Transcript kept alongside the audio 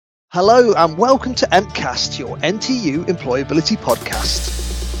Hello and welcome to empcast, your NTU employability podcast.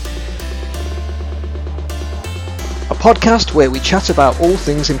 A podcast where we chat about all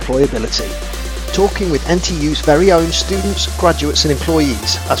things employability, talking with NTU's very own students, graduates and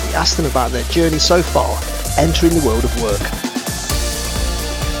employees as we ask them about their journey so far, entering the world of work.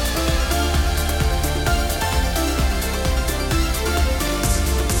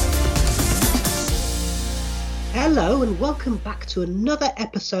 Hello and welcome back to another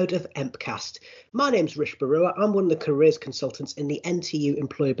episode of empcast. My name's Rish I'm one of the careers consultants in the NTU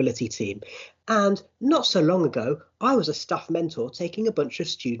employability team. And not so long ago, I was a staff mentor taking a bunch of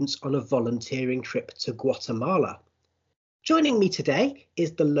students on a volunteering trip to Guatemala. Joining me today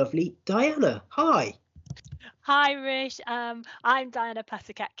is the lovely Diana. Hi. Hi Rish, I'm Diana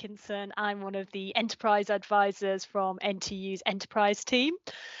Pasek-Atkinson. I'm one of the enterprise advisors from NTU's enterprise team.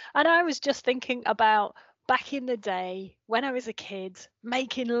 And I was just thinking about back in the day when I was a kid,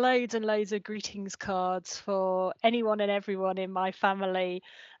 making loads and loads of greetings cards for anyone and everyone in my family.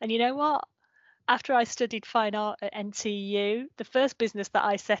 And you know what? After I studied fine art at NTU, the first business that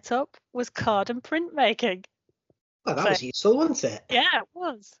I set up was card and printmaking. Well, that was useful, wasn't it? Yeah, it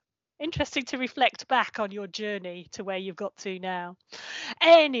was. Interesting to reflect back on your journey to where you've got to now.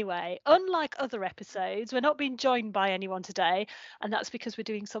 Anyway, unlike other episodes, we're not being joined by anyone today, and that's because we're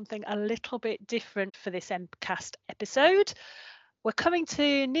doing something a little bit different for this empcast episode. We're coming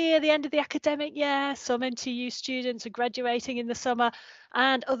to near the end of the academic year. Some NTU students are graduating in the summer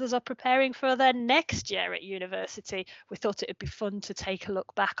and others are preparing for their next year at university. We thought it would be fun to take a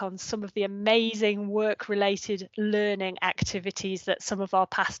look back on some of the amazing work-related learning activities that some of our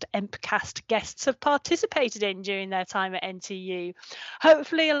past empcast guests have participated in during their time at NTU.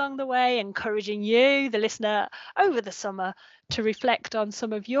 Hopefully along the way, encouraging you, the listener, over the summer to reflect on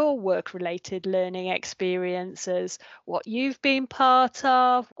some of your work-related learning experiences, what you've been part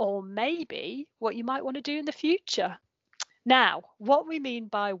of, or maybe what you might want to do in the future. Now, what we mean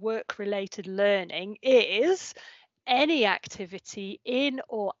by work-related learning is any activity in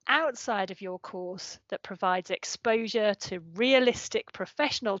or outside of your course that provides exposure to realistic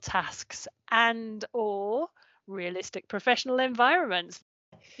professional tasks and or realistic professional environments.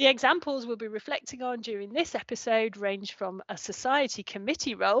 The examples we'll be reflecting on during this episode range from a society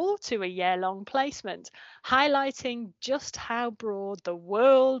committee role to a year-long placement, highlighting just how broad the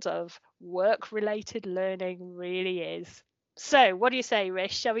world of work-related learning really is. So, what do you say,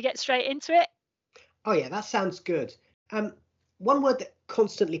 Rish? Shall we get straight into it? Oh yeah, that sounds good. One word that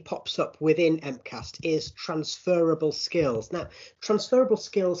constantly pops up within empcast is transferable skills. Now, transferable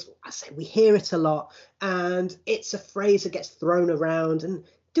skills, I say we hear it a lot, and it's a phrase that gets thrown around. And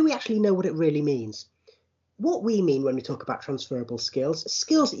do we actually know what it really means? What we mean when we talk about transferable skills,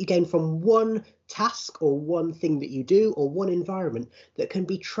 skills that you gain from one task or one thing that you do or one environment that can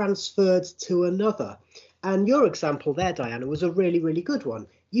be transferred to another. And your example there, Diana, was a really, really good one.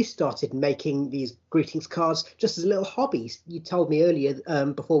 You started making these greetings cards just as a little hobby. You told me earlier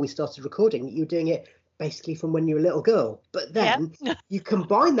before we started recording that you were doing it basically from when you were a little girl. But then you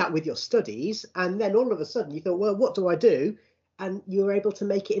combine that with your studies and then all of a sudden you thought, well, what do I do? And you were able to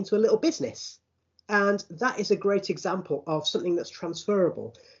make it into a little business. And that is a great example of something that's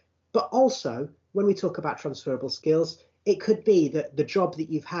transferable. But also, when we talk about transferable skills, it could be that the job that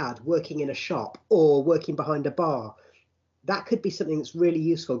you've had working in a shop or working behind a bar, that could be something that's really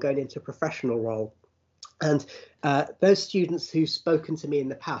useful going into a professional role. And those students who've spoken to me in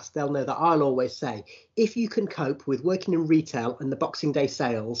the past, they'll know that I'll always say, if you can cope with working in retail and the Boxing Day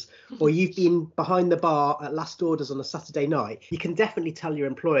sales, or you've been behind the bar at last orders on a Saturday night, you can definitely tell your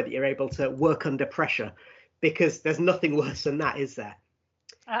employer that you're able to work under pressure, because there's nothing worse than that, is there?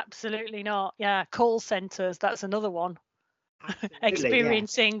 Absolutely not. Yeah, call centres, that's another one.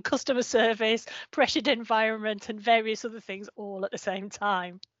 Experiencing customer service, pressured environment and various other things all at the same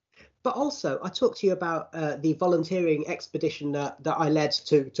time. But also, I talked to you about the volunteering expedition that I led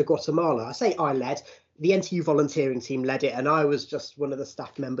to Guatemala. I say I led, the NTU volunteering team led it, and I was just one of the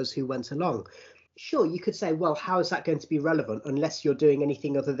staff members who went along. Sure, you could say, well, how is that going to be relevant unless you're doing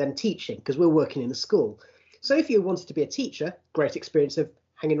anything other than teaching? Because we're working in a school. So if you wanted to be a teacher, great experience of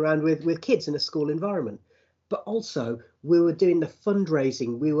hanging around with kids in a school environment. But also, we were doing the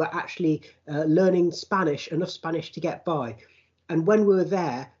fundraising. We were actually learning Spanish, enough Spanish to get by. And when we were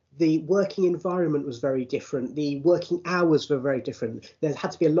there, the working environment was very different. The working hours were very different. There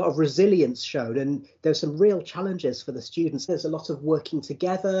had to be a lot of resilience shown, and there's some real challenges for the students. There's a lot of working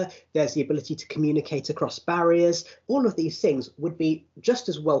together. There's the ability to communicate across barriers. All of these things would be just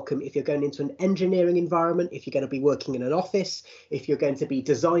as welcome if you're going into an engineering environment, if you're going to be working in an office, if you're going to be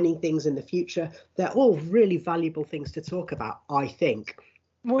designing things in the future. They're all really valuable things to talk about, I think.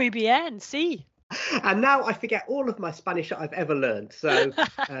 Muy bien, sí. And now I forget all of my Spanish that I've ever learned.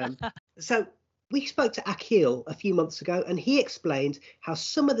 So we spoke to Akil a few months ago, and he explained how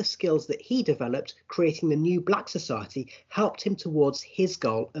some of the skills that he developed creating the new Black Society helped him towards his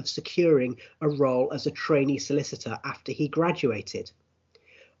goal of securing a role as a trainee solicitor after he graduated.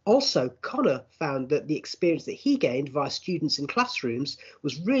 Also, Connor found that the experience that he gained via students in classrooms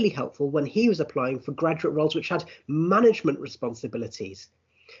was really helpful when he was applying for graduate roles which had management responsibilities.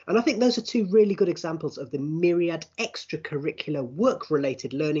 And I think those are two really good examples of the myriad extracurricular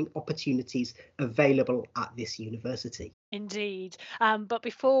work-related learning opportunities available at this university. Indeed. But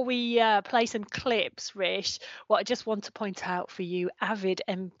before we play some clips, Rish, what I just want to point out for you avid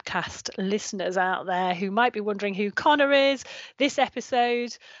MCast listeners out there who might be wondering who Connor is, this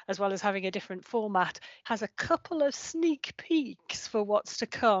episode, as well as having a different format, has a couple of sneak peeks for what's to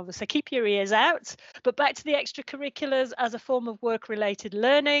come. So keep your ears out. But back to the extracurriculars as a form of work-related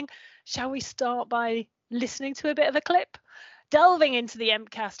learning. Shall we start by listening to a bit of a clip? Delving into the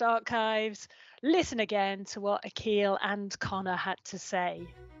MCast archives, listen again to what Akil and Connor had to say.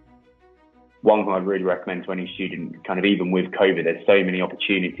 One thing I'd really recommend to any student, kind of even with COVID, there's so many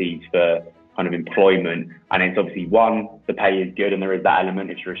opportunities for kind of employment. And it's obviously, one, the pay is good and there is that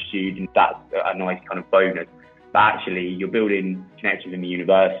element. If you're a student, that's a nice kind of bonus. But actually, you're building connections in the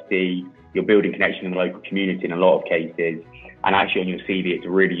university, you're building connections in the local community in a lot of cases. And actually on your CV, it's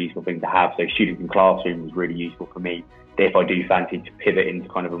a really useful thing to have. So students in classrooms is really useful for me if I do fancy to pivot into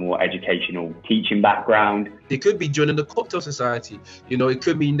kind of a more educational teaching background. It could be joining the cocktail society. It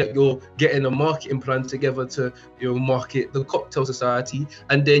could mean that you're getting a marketing plan together to market the cocktail society,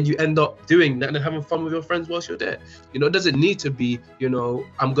 and then you end up doing that and having fun with your friends whilst you're there. It doesn't need to be,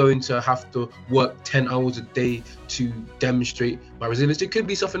 I'm going to have to work 10 hours a day to demonstrate my resilience. It could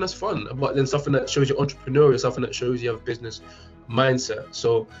be something that's fun, but then something that shows you're entrepreneurial, something that shows you have a business mindset.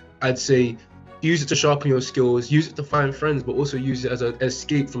 So I'd say use it to sharpen your skills, use it to find friends, but also use it as an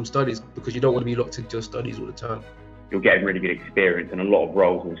escape from studies, because you don't want to be locked into your studies all the time. You're getting really good experience, and a lot of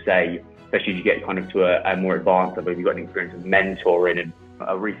roles will say, especially as you get kind of to a more advanced level, you've got an experience of mentoring, and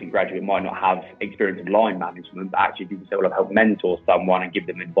a recent graduate might not have experience of line management, but actually people say, well, I've helped mentor someone and give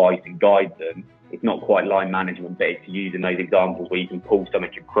them advice and guide them. It's not quite line management, but it's using those examples where you can pull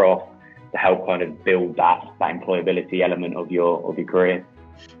something across to help kind of build that employability element of your career.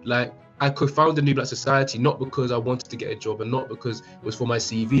 Like, I co-founded the New Black Society not because I wanted to get a job and not because it was for my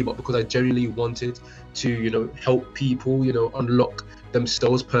CV, but because I genuinely wanted to, help people, unlock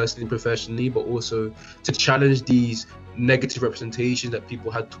themselves personally and professionally, but also to challenge these negative representations that people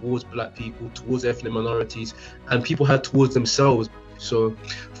had towards Black people, towards ethnic minorities, and people had towards themselves. So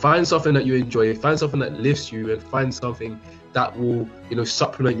find something that you enjoy, find something that lifts you, and find something that will,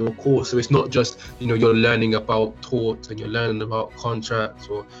 supplement your course. So it's not just, you're learning about tort and you're learning about contracts,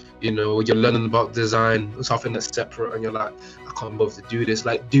 or, you're learning about design or something that's separate and you're like, I can't bother to do this.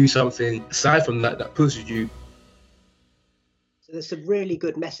 Like, do something aside from that pushes you. So there's some really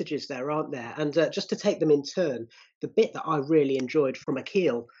good messages there, aren't there? And just to take them in turn, the bit that I really enjoyed from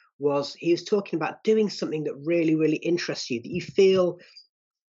Akil was he was talking about doing something that really, really interests you, that you feel,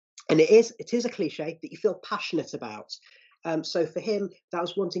 and it is a cliche, that you feel passionate about. So for him, that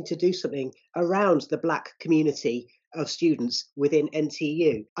was wanting to do something around the Black community of students within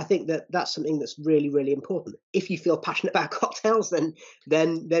NTU. I think that that's something that's really, really important. If you feel passionate about cocktails,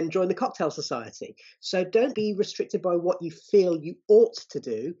 then join the Cocktail Society. So don't be restricted by what you feel you ought to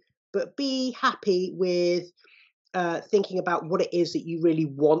do, but be happy with thinking about what it is that you really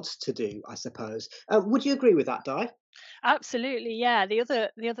want to do, I suppose. Would you agree with that, Di? Absolutely, yeah. The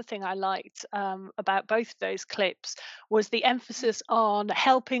other thing I liked about both of those clips was the emphasis on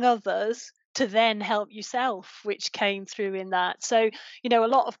helping others to then help yourself, which came through in that. So, a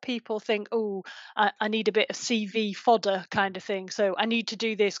lot of people think, oh, I need a bit of CV fodder kind of thing. So I need to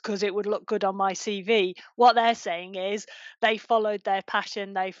do this because it would look good on my CV. What they're saying is they followed their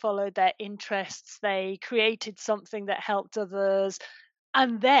passion, they followed their interests, they created something that helped others.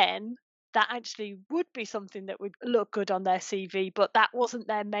 And then that actually would be something that would look good on their CV, but that wasn't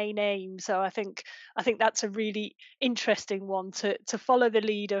their main aim. So I think that's a really interesting one to follow the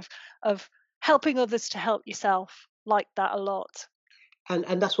lead of helping others to help yourself. Like that a lot.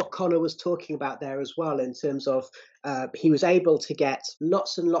 And that's what Connor was talking about there as well, in terms of he was able to get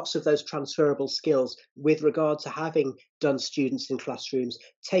lots and lots of those transferable skills with regard to having done students in classrooms,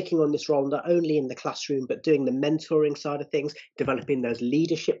 taking on this role not only in the classroom, but doing the mentoring side of things, developing those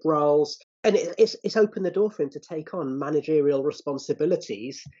leadership roles. And it's opened the door for him to take on managerial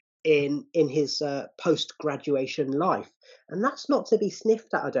responsibilities in his post-graduation life. And that's not to be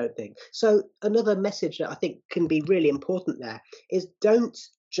sniffed at, I don't think. So another message that I think can be really important there is don't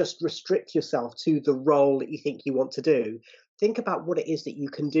just restrict yourself to the role that you think you want to do. Think about what it is that you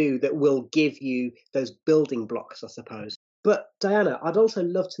can do that will give you those building blocks, I suppose. But Diana, I'd also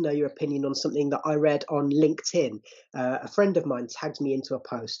love to know your opinion on something that I read on LinkedIn. A friend of mine tagged me into a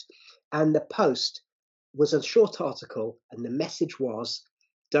post, and the post was a short article, and the message was,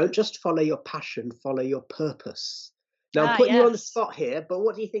 don't just follow your passion, follow your purpose. Now, I'm putting you on the spot here, but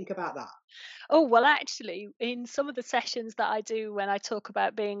what do you think about that? Oh, well, actually, in some of the sessions that I do when I talk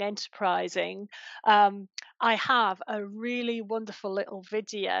about being enterprising, I have a really wonderful little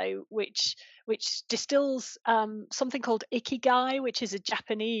video which distills something called ikigai, which is a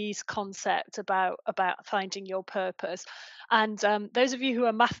Japanese concept about finding your purpose. And those of you who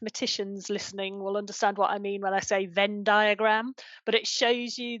are mathematicians listening will understand what I mean when I say Venn diagram. But it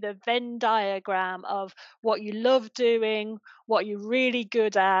shows you the Venn diagram of what you love doing, what you're really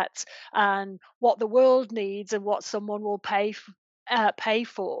good at, and what the world needs and what someone will pay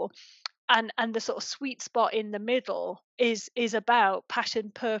for. And the sort of sweet spot in the middle is about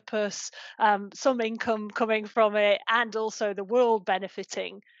passion, purpose, some income coming from it, and also the world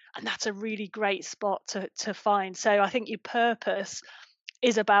benefiting. And that's a really great spot to find. So I think your purpose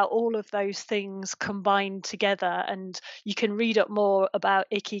is about all of those things combined together, and you can read up more about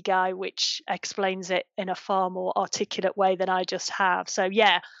ikigai, which explains it in a far more articulate way than I just have. So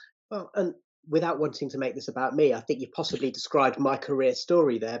yeah. Well, and without wanting to make this about me, I think you possibly described my career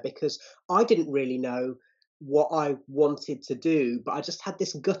story there, because I didn't really know what I wanted to do, but I just had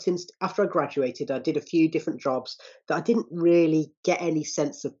this gut instinct. After I graduated, I did a few different jobs that I didn't really get any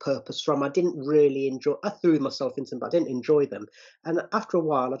sense of purpose from. I didn't really enjoy. I threw myself into them, but I didn't enjoy them. And after a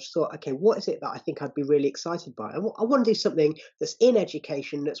while, I just thought, okay, what is it that I think I'd be really excited by? I want to do something that's in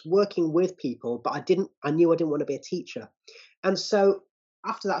education, that's working with people, but I knew I didn't want to be a teacher. And so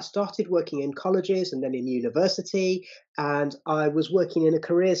after that, I started working in colleges and then in university, and I was working in a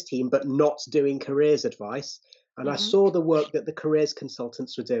careers team, but not doing careers advice. And I saw the work that the careers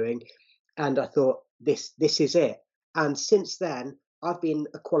consultants were doing, and I thought, this is it. And since then, I've been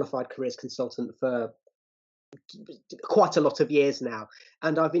a qualified careers consultant for quite a lot of years now,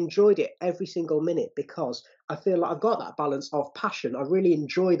 and I've enjoyed it every single minute, because I feel like I've got that balance of passion. I really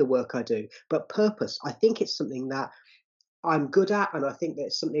enjoy the work I do, but purpose, I think it's something that I'm good at, and I think that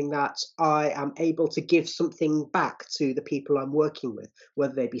it's something that I am able to give something back to the people I'm working with,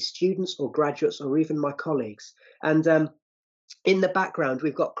 whether they be students or graduates or even my colleagues. And in the background,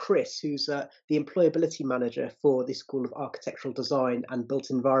 we've got Chris, who's the employability manager for the School of Architectural Design and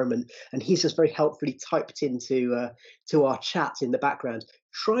Built Environment, and he's just very helpfully typed into to our chat in the background.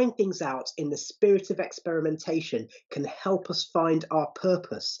 Trying things out in the spirit of experimentation can help us find our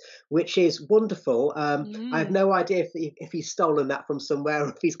purpose, which is wonderful. I have no idea if he's stolen that from somewhere or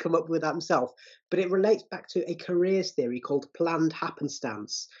if he's come up with that himself, but it relates back to a careers theory called planned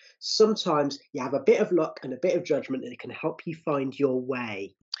happenstance. Sometimes you have a bit of luck and a bit of judgment, and it can help you find your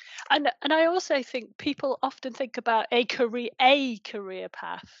way. And I also think people often think about a career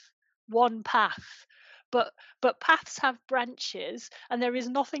path, one path. But paths have branches, and there is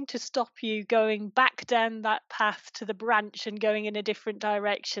nothing to stop you going back down that path to the branch and going in a different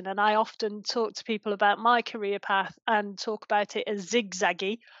direction. And I often talk to people about my career path and talk about it as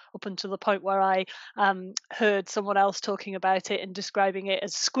zigzaggy, up until the point where I heard someone else talking about it and describing it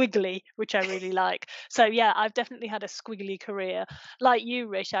as squiggly, which I really like. So yeah, I've definitely had a squiggly career. Like you,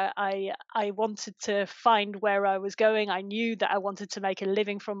 Rish, I wanted to find where I was going. I knew that I wanted to make a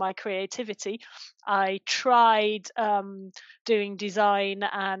living from my creativity. I tried doing design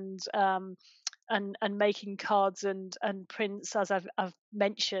and making cards and prints, as I've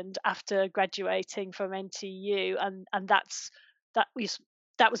mentioned, after graduating from NTU, and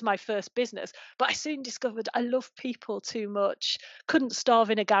that was my first business. But I soon discovered I love people too much. Couldn't starve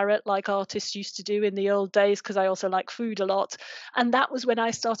in a garret like artists used to do in the old days, because I also like food a lot. And that was when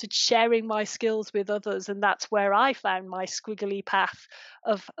I started sharing my skills with others, and that's where I found my squiggly path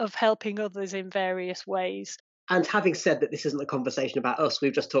of helping others in various ways. And having said that this isn't a conversation about us,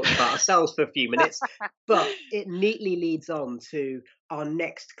 we've just talked about ourselves for a few minutes, but it neatly leads on to our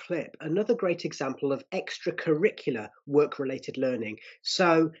next clip, another great example of extracurricular work-related learning.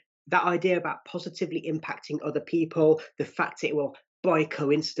 So that idea about positively impacting other people, the fact that it will, by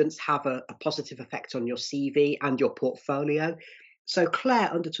coincidence, have a positive effect on your CV and your portfolio. So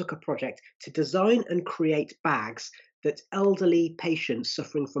Claire undertook a project to design and create bags that elderly patients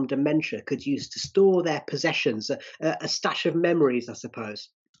suffering from dementia could use to store their possessions, a stash of memories, I suppose.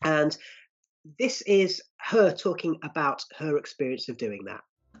 And this is her talking about her experience of doing that.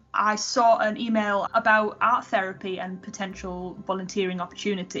 I saw an email about art therapy and potential volunteering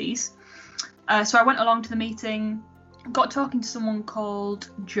opportunities. So I went along to the meeting, got talking to someone called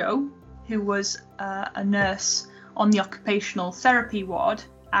Joe, who was a nurse on the occupational therapy ward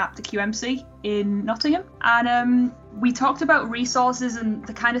at the QMC in Nottingham, and we talked about resources and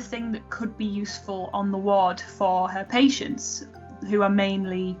the kind of thing that could be useful on the ward for her patients, who are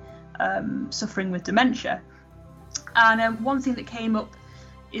mainly suffering with dementia. And one thing that came up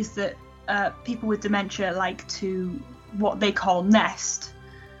is that people with dementia like to what they call nest,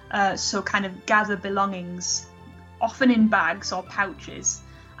 so kind of gather belongings, often in bags or pouches,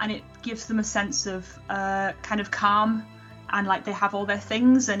 and it gives them a sense of kind of calm, and like they have all their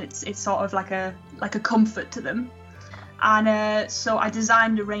things, and it's sort of like a comfort to them. And so I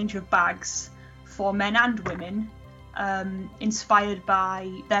designed a range of bags for men and women, inspired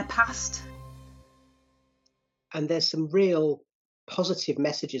by their past. And there's some real positive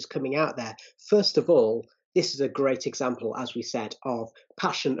messages coming out there. First of all, this is a great example, as we said, of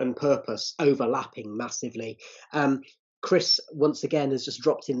passion and purpose overlapping massively. Chris, once again, has just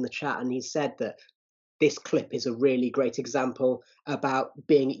dropped in the chat, and he said that this clip is a really great example about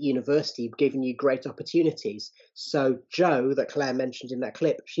being at university, giving you great opportunities. So Jo, that Claire mentioned in that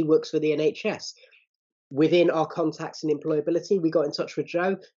clip, she works for the NHS. Within our contacts and employability, we got in touch with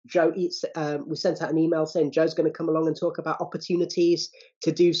Jo. We sent out an email saying Jo's going to come along and talk about opportunities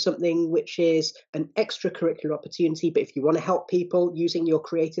to do something which is an extracurricular opportunity. But if you want to help people using your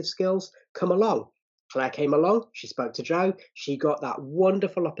creative skills, come along. Claire came along, she spoke to Jo, she got that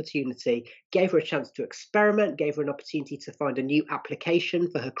wonderful opportunity, gave her a chance to experiment, gave her an opportunity to find a new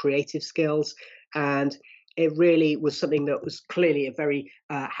application for her creative skills, and it really was something that was clearly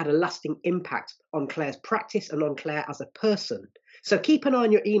had a lasting impact on Claire's practice and on Claire as a person. So keep an eye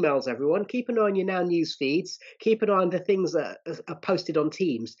on your emails, everyone. Keep an eye on your Now news feeds. Keep an eye on the things that are posted on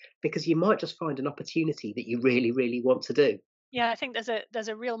Teams, because you might just find an opportunity that you really, really want to do. Yeah, I think there's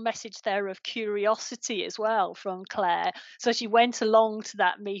a real message there of curiosity as well from Claire. So she went along to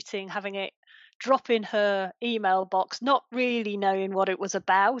that meeting having it drop in her email box, not really knowing what it was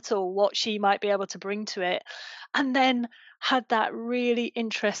about or what she might be able to bring to it, and then had that really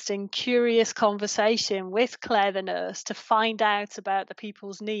interesting, curious conversation with Claire the nurse to find out about the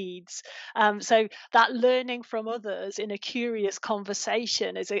people's needs. So that learning from others in a curious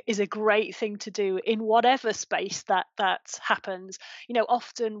conversation is a great thing to do in whatever space that happens. You know,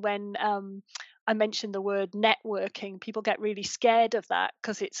 often when I mentioned the word networking, people get really scared of that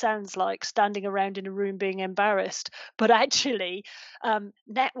because it sounds like standing around in a room being embarrassed. But actually,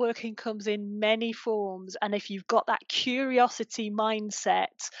 networking comes in many forms. And if you've got that curiosity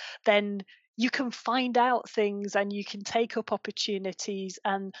mindset, then you can find out things and you can take up opportunities,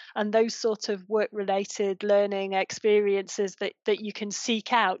 and those sort of work related learning experiences that you can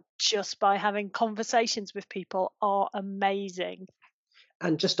seek out just by having conversations with people are amazing.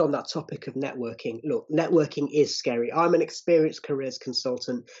 And just on that topic of networking, look, networking is scary. I'm an experienced careers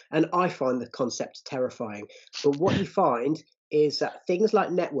consultant and I find the concept terrifying. But what you find is that things like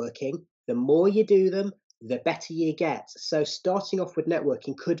networking, the more you do them, the better you get. So starting off with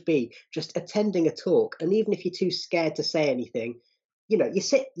networking could be just attending a talk. And even if you're too scared to say anything, you know, you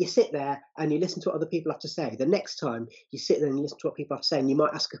sit there and you listen to what other people have to say. The next time you sit there and you listen to what people have to say, and you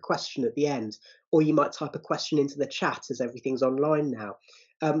might ask a question at the end, or you might type a question into the chat, as everything's online now.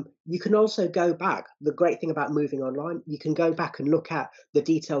 You can also go back. The great thing about moving online, you can go back and look at the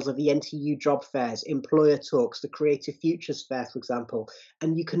details of the NTU job fairs, employer talks, the Creative Futures Fair, for example,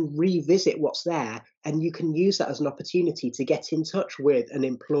 and you can revisit what's there, and you can use that as an opportunity to get in touch with an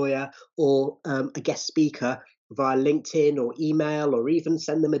employer or a guest speaker via LinkedIn or email, or even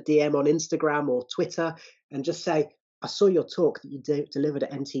send them a DM on Instagram or Twitter and just say, I saw your talk that you delivered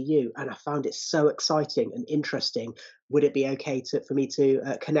at NTU and I found it so exciting and interesting. Would it be okay for me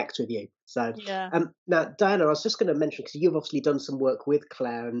to connect with you? So Yeah. Now, Diana, I was just going to mention, because you've obviously done some work with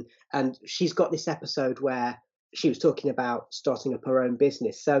Claire, and she's got this episode where she was talking about starting up her own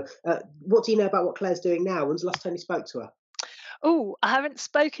business. So what do you know about what Claire's doing now? When's the last time you spoke to her? Oh, I haven't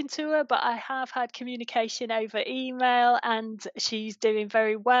spoken to her, but I have had communication over email, and she's doing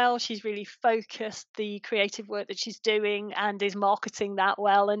very well. She's really focused the creative work that she's doing and is marketing that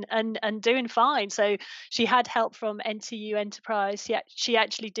well, and doing fine. So she had help from NTU Enterprise. She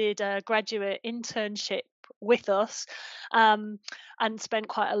actually did a graduate internship with us, and spent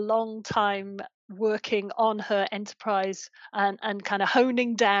quite a long time working on her enterprise and kind of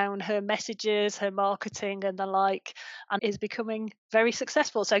honing down her messages, her marketing and the like, and is becoming very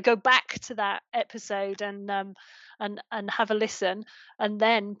successful. So go back to that episode and have a listen, and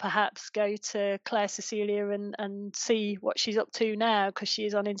then perhaps go to Claire Cecilia and see what she's up to now, because she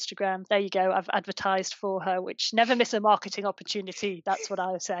is on Instagram. There you go. I've advertised for her, which never miss a marketing opportunity. That's what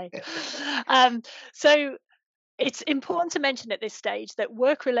I would say. So It's important to mention at this stage that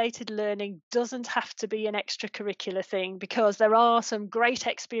work-related learning doesn't have to be an extracurricular thing, because there are some great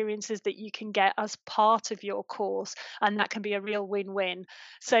experiences that you can get as part of your course, and that can be a real win-win.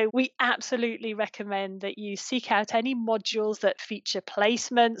 So we absolutely recommend that you seek out any modules that feature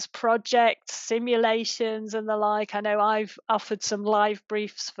placements, projects, simulations and the like. I know I've offered some live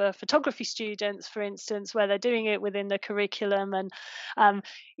briefs for photography students, for instance, where they're doing it within the curriculum, and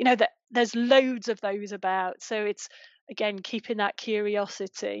that there's loads of those about. So it's, again, keeping that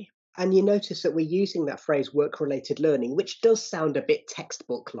curiosity. And you notice that we're using that phrase work-related learning, which does sound a bit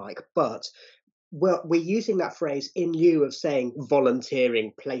textbook-like, but we're using that phrase in lieu of saying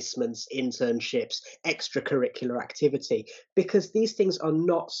volunteering, placements, internships, extracurricular activity, because these things are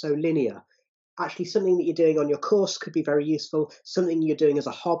not so linear. Actually, something that you're doing on your course could be very useful. Something you're doing as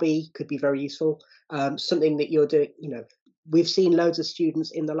a hobby could be very useful. Something that you're doing, we've seen loads of students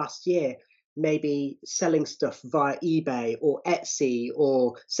in the last year maybe selling stuff via eBay or Etsy,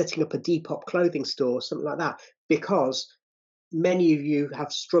 or setting up a Depop clothing store, something like that, because many of you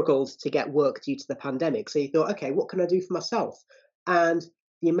have struggled to get work due to the pandemic. So you thought, okay, what can I do for myself? And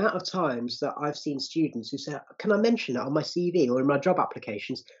the amount of times that I've seen students who say, can I mention that on my CV or in my job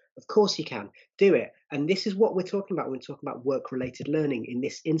applications? Of course you can, do it. And this is what we're talking about when we're talking about work-related learning in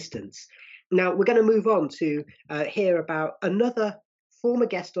this instance. Now, we're going to move on to hear about another former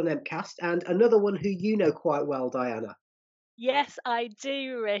guest on empcast, and another one who you know quite well, Diana. Yes, I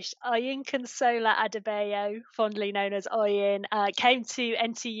do, Rish. Oyinkansola Adebayo, fondly known as Oyin, came to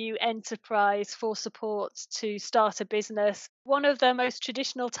NTU Enterprise for support to start a business. One of the most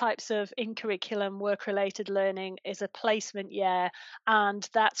traditional types of in-curriculum work-related learning is a placement year, and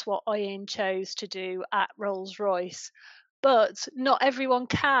that's what Oyin chose to do at Rolls-Royce. But not everyone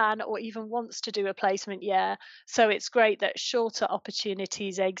can or even wants to do a placement year, so it's great that shorter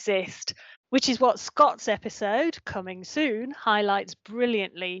opportunities exist, which is what Scott's episode, coming soon, highlights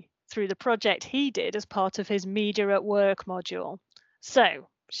brilliantly through the project he did as part of his Media at Work module. So,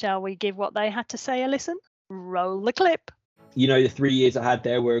 shall we give what they had to say a listen? Roll the clip. The 3 years I had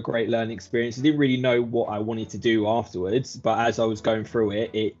there were a great learning experience. I didn't really know what I wanted to do afterwards, but as I was going through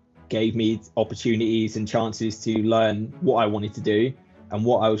it, it gave me opportunities and chances to learn what I wanted to do and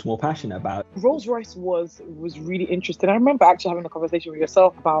what I was more passionate about. Rolls-Royce was really interesting. I remember actually having a conversation with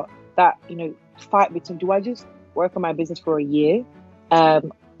yourself about that, fight between, do I just work on my business for a year,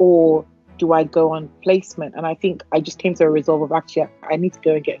 or do I go on placement? And I think I just came to a resolve of, actually, I need to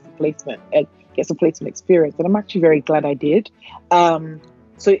go and get some placement experience. And I'm actually very glad I did.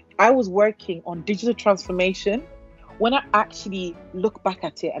 So I was working on digital transformation. When I actually look back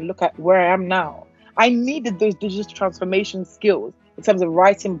at it and look at where I am now, I needed those digital transformation skills in terms of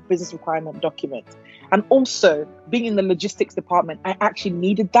writing business requirement documents. And also being in the logistics department, I actually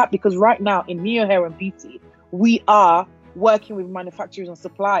needed that, because right now in Neo Hair and Beauty, we are working with manufacturers and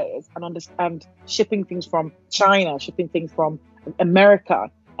suppliers and shipping things from China, shipping things from America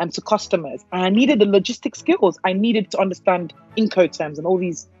and to customers. And I needed the logistic skills. I needed to understand Incoterms and all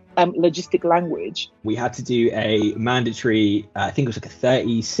these logistic language. We had to do a mandatory, I think it was like a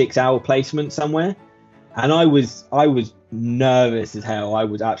 36-hour placement somewhere. And I was nervous as hell. I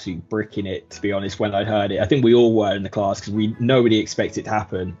was absolutely bricking it, to be honest, when I heard it. I think we all were in the class, because nobody expected it to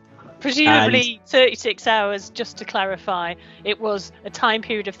happen. Presumably 36 hours, just to clarify, it was a time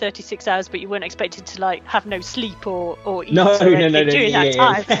period of 36 hours, but you weren't expected to have no sleep or eat no, during that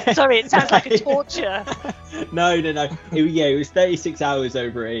time. Yeah. Sorry, it sounds like a torture. No. It was 36 hours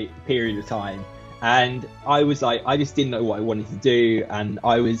over a period of time. And I was I just didn't know what I wanted to do. And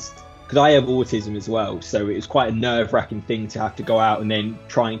because I have autism as well, so it was quite a nerve-wracking thing to have to go out and then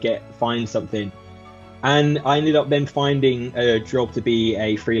try and find something. And I ended up then finding a job to be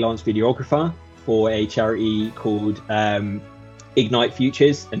a freelance videographer for a charity called Ignite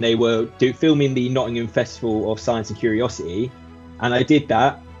Futures, and they were filming the Nottingham Festival of Science and Curiosity. And I did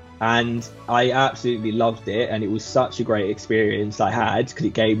that, and I absolutely loved it, and it was such a great experience I had, because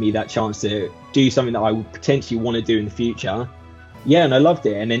it gave me that chance to do something that I would potentially want to do in the future. Yeah, and I loved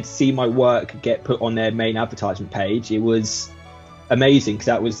it. And then to see my work get put on their main advertisement page, it was amazing, because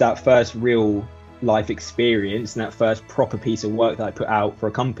that was that first real life experience and that first proper piece of work that I put out for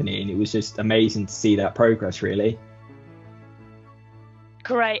a company, and it was just amazing to see that progress, really.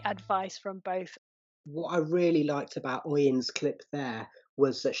 Great advice from both. What I really liked about Oyin's clip there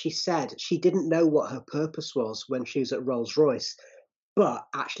was that she said she didn't know what her purpose was when she was at Rolls-Royce, but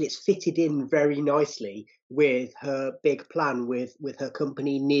actually it's fitted in very nicely with her big plan with her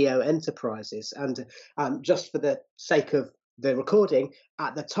company Neo Enterprises. And just for the sake of the recording,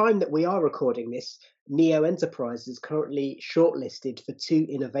 at the time that we are recording this, Neo Enterprises is currently shortlisted for 2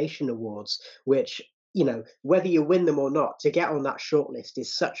 innovation awards, which you know, whether you win them or not, to get on that shortlist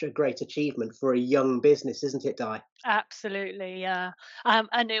is such a great achievement for a young business, isn't it, Di? Absolutely, yeah.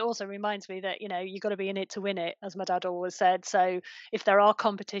 And it also reminds me that, you know, you got to be in it to win it, as my dad always said. So if there are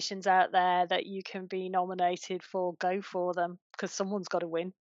competitions out there that you can be nominated for, go for them, because someone's got to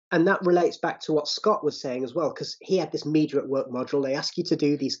win. And that relates back to what Scott was saying as well, because he had this media at work module. They ask you to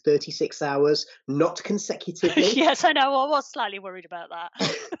do these 36 hours, not consecutively. Yes, I know. I was slightly worried about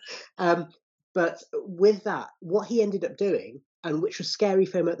that. But with that, what he ended up doing, and which was scary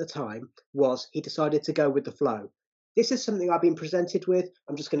for him at the time, was he decided to go with the flow. This is something I've been presented with.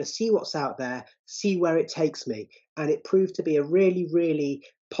 I'm just going to see what's out there, see where it takes me. And it proved to be a really, really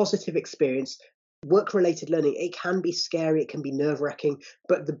positive experience. Work-related learning, it can be scary, it can be nerve-wracking,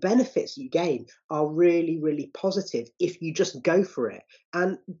 but the benefits you gain are really, really positive if you just go for it.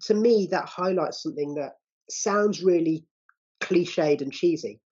 And to me, that highlights something that sounds really cliched and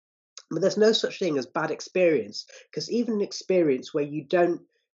cheesy, but there's no such thing as bad experience, because even an experience where you don't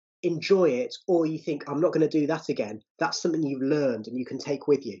enjoy it or you think, I'm not going to do that again, that's something you've learned and you can take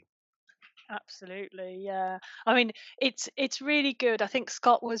with you. Absolutely, yeah. I mean, it's really good. I think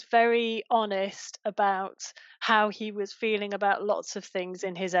Scott was very honest about how he was feeling about lots of things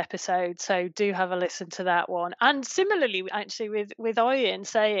in his episode. So do have a listen to that one. And similarly, actually, with Oyen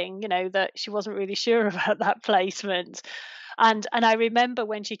saying, you know, that she wasn't really sure about that placement. And I remember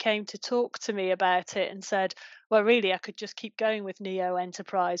when she came to talk to me about it and said, well, really, I could just keep going with Neo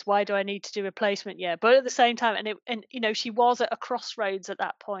Enterprise. Why do I need to do a placement yet? But at the same time, and you know, she was at a crossroads at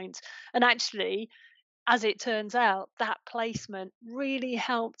that point. And actually, as it turns out, that placement really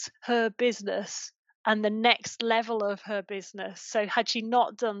helped her business and the next level of her business. So had she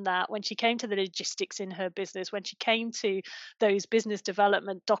not done that, when she came to the logistics in her business, when she came to those business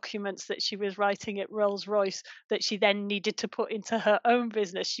development documents that she was writing at Rolls-Royce that she then needed to put into her own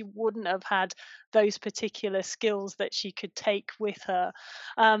business, she wouldn't have had those particular skills that she could take with her.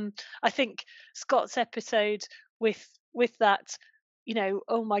 I think Scott's episode with that, you know,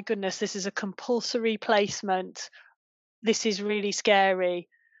 oh my goodness, this is a compulsory placement. This is really scary.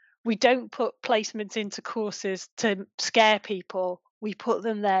 We don't put placements into courses to scare people. We put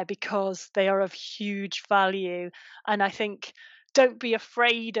them there because they are of huge value. And I think don't be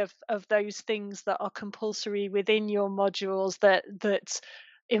afraid of those things that are compulsory within your modules that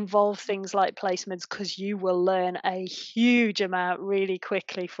involve things like placements, because you will learn a huge amount really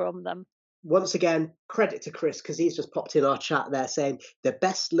quickly from them. Once again, credit to Chris, because he's just popped in our chat there saying the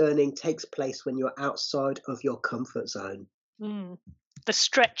best learning takes place when you're outside of your comfort zone. The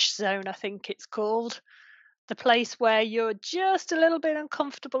stretch zone, I think it's called. The place where you're just a little bit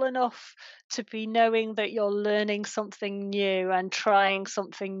uncomfortable enough to be knowing that you're learning something new and trying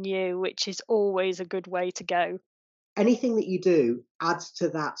something new, which is always a good way to go. Anything that you do adds to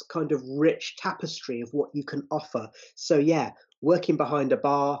that kind of rich tapestry of what you can offer. So yeah, working behind a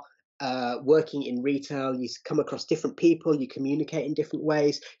bar, working in retail, you come across different people, you communicate in different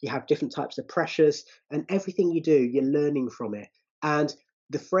ways, you have different types of pressures, and everything you do, you're learning from it. And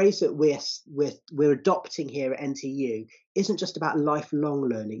the phrase that we're adopting here at NTU isn't just about lifelong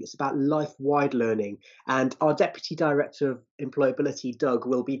learning, it's about life-wide learning. And our Deputy Director of Employability, Doug,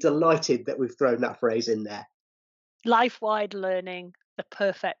 will be delighted that we've thrown that phrase in there. Life-wide learning, the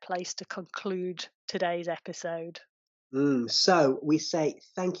perfect place to conclude today's episode. So we say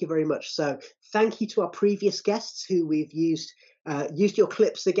thank you very much. So thank you to our previous guests who we've used your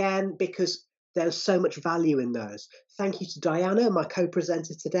clips again, because there's so much value in those. Thank you to Diana, my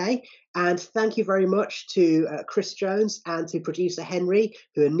co-presenter today. And thank you very much to Chris Jones and to producer Henry,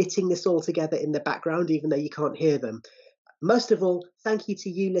 who are knitting this all together in the background, even though you can't hear them. Most of all, thank you to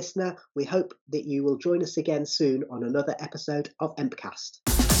you, listener. We hope that you will join us again soon on another episode of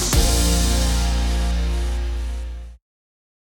empcast.